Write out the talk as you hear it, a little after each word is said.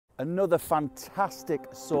Another fantastic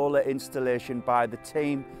solar installation by the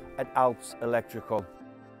team at Alps Electrical.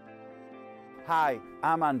 Hi,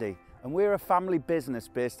 I'm Andy and we're a family business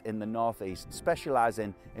based in the Northeast,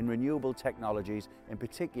 specialising in renewable technologies, in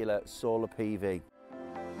particular solar PV.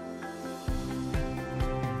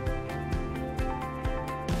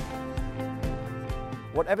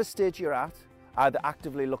 Whatever stage you're at, either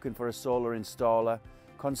actively looking for a solar installer,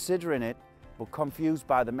 considering it but confused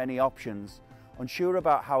by the many options, unsure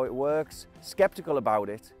about how it works, sceptical about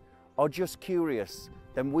it, or just curious,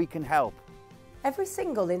 then we can help. Every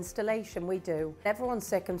single installation we do, everyone's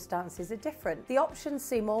circumstances are different. The options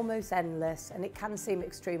seem almost endless and it can seem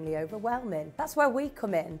extremely overwhelming. That's where we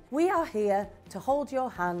come in. We are here to hold your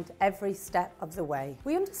hand every step of the way.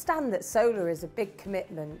 We understand that solar is a big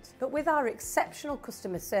commitment, but with our exceptional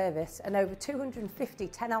customer service and over 250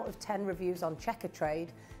 10 out of 10 reviews on Checkatrade,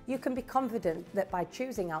 you can be confident that by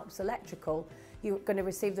choosing Alps Electrical, you're going to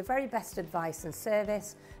receive the very best advice and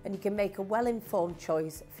service, and you can make a well-informed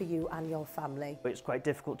choice for you and your family. It's quite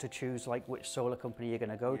difficult to choose which solar company you're going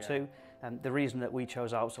to go to. And the reason that we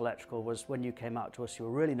chose Alps Electrical was when you came out to us, you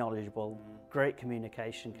were really knowledgeable, great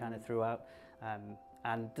communication kind of throughout.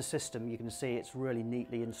 And the system, you can see it's really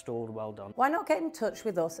neatly installed, well done. Why not get in touch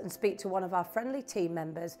with us and speak to one of our friendly team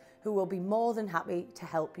members who will be more than happy to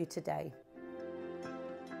help you today.